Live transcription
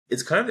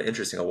it's kind of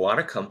interesting. A lot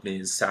of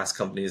companies, SaaS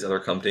companies, other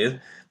companies,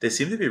 they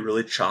seem to be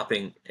really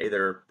chopping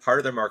either part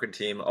of their marketing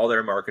team, all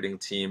their marketing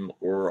team,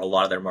 or a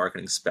lot of their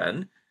marketing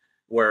spend.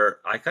 Where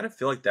I kind of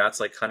feel like that's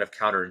like kind of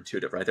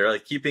counterintuitive, right? They're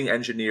like keeping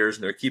engineers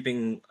and they're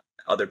keeping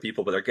other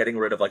people, but they're getting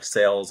rid of like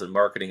sales and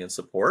marketing and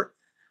support.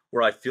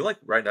 Where I feel like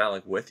right now,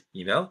 like with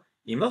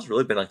email's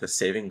really been like the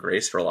saving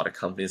grace for a lot of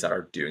companies that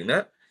are doing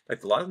that.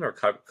 Like a lot of them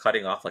are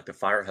cutting off like the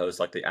fire hose,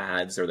 like the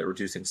ads, or they're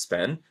reducing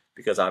spend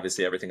because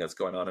obviously everything that's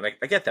going on. And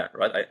I get that,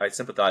 right? I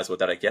sympathize with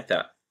that. I get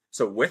that.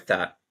 So with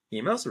that,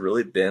 email's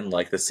really been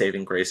like the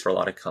saving grace for a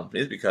lot of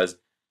companies because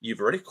you've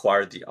already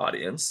acquired the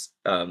audience.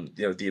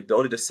 The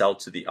ability to sell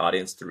to the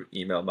audience through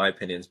email, in my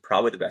opinion, is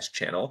probably the best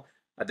channel.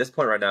 At this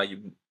point right now,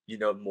 you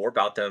know more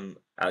about them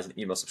as an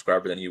email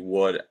subscriber than you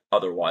would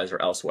otherwise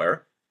or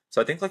elsewhere.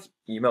 So I think like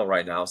email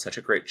right now is such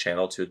a great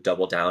channel to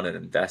double down and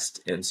invest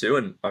into,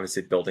 and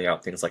obviously building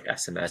out things like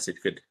SMS if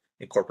you could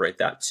incorporate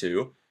that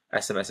too.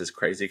 SMS is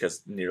crazy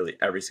because nearly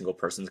every single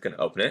person's going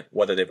to open it,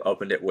 whether they've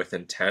opened it with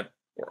intent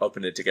or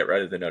opened it to get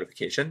rid of the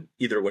notification.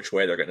 Either which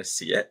way, they're going to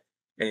see it.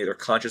 And either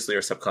consciously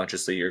or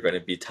subconsciously, you're going to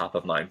be top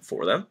of mind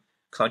for them.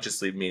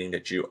 Consciously, meaning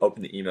that you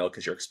open the email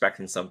because you're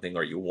expecting something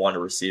or you want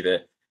to receive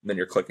it, and then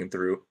you're clicking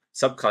through.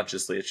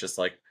 Subconsciously, it's just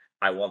like,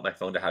 I want my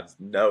phone to have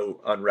no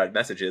unread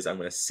messages. I'm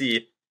going to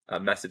see a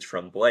message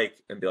from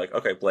Blake and be like,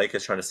 okay, Blake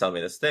is trying to sell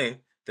me this thing.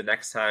 The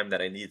next time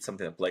that I need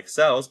something that Blake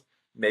sells,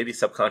 maybe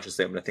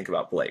subconsciously I'm going to think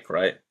about Blake,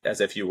 right? As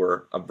if you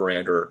were a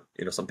brand or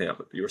something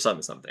you were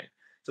selling something.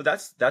 So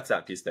that's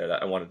that piece there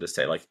that I wanted to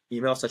say. Like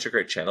email is such a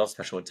great channel,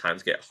 especially when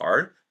times get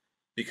hard,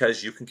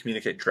 because you can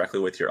communicate directly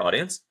with your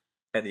audience,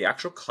 and the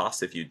actual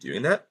cost of you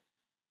doing that,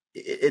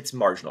 it's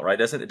marginal, right?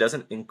 It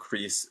doesn't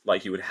increase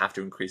like you would have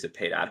to increase a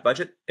paid ad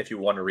budget if you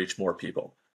want to reach more people.